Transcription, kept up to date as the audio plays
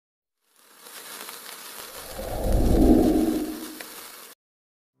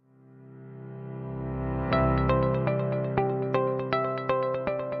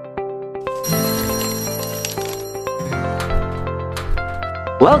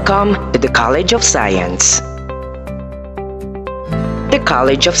Welcome to the College of Science. The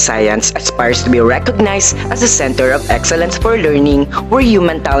College of Science aspires to be recognized as a center of excellence for learning where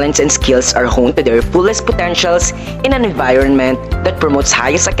human talents and skills are honed to their fullest potentials in an environment that promotes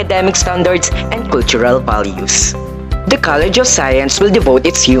highest academic standards and cultural values. The College of Science will devote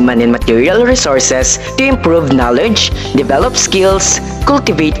its human and material resources to improve knowledge, develop skills,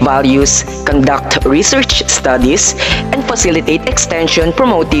 cultivate values, conduct research studies, and facilitate extension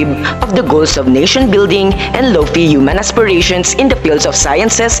promotive of the goals of nation building and lofty human aspirations in the fields of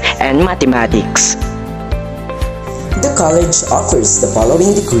sciences and mathematics. The college offers the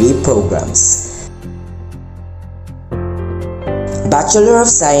following degree programs: Bachelor of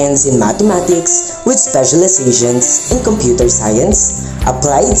Science in Mathematics with specializations in Computer Science,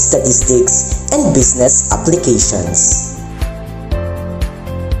 Applied Statistics, and Business Applications.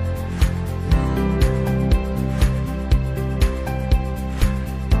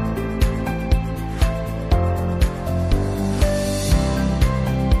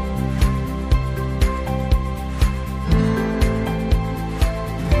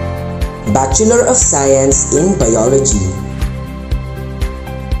 Bachelor of Science in Biology.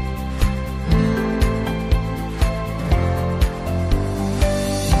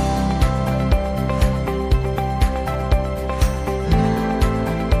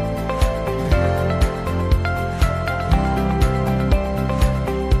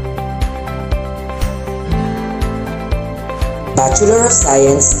 Bachelor of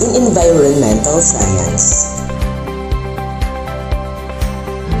Science in Environmental Science.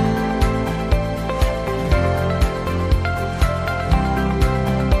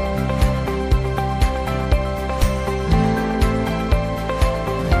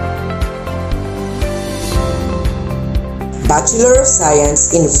 Bachelor of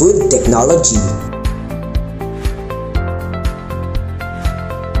Science in Food Technology.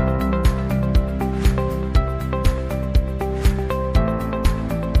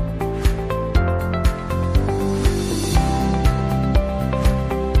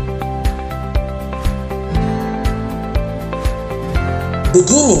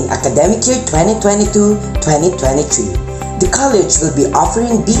 Beginning academic year 2022-2023, the college will be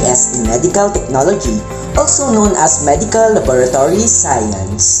offering BS in Medical Technology, also known as Medical Laboratory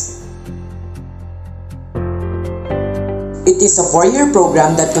Science. It is a 4-year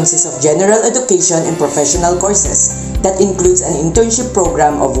program that consists of general education and professional courses that includes an internship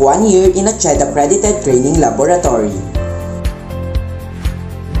program of 1 year in a CHED-accredited training laboratory.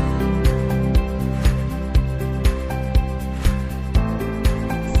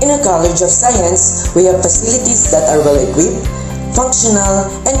 In a College of Science, we have facilities that are well-equipped, functional,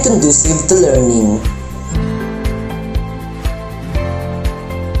 and conducive to learning.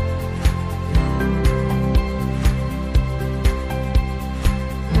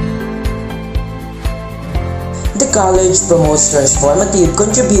 The college promotes transformative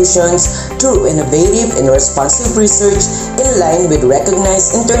contributions through innovative and responsive research in line with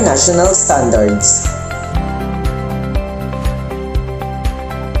recognized international standards.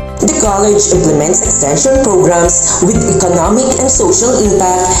 The college implements extension programs with economic and social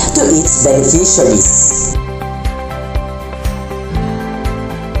impact to its beneficiaries.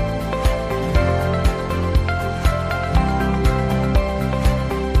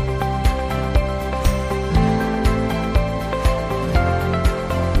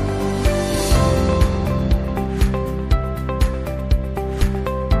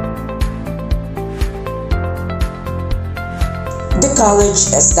 The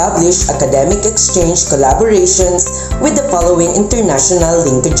college established academic exchange collaborations with the following international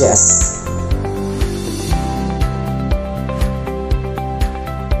linkages: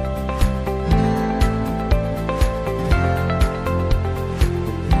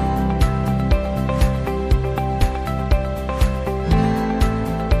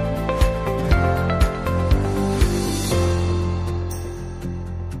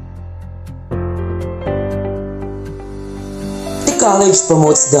 The college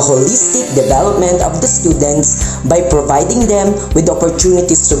promotes the holistic development of the students by providing them with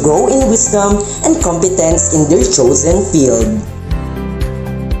opportunities to grow in wisdom and competence in their chosen field.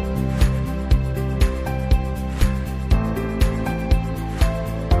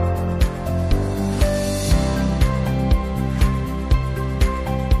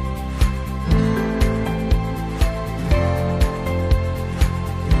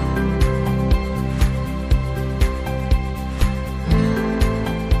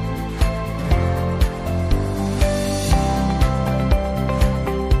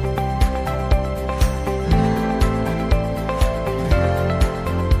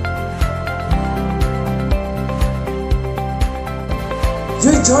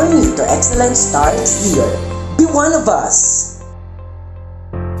 Your journey to excellence starts here. Be one of us!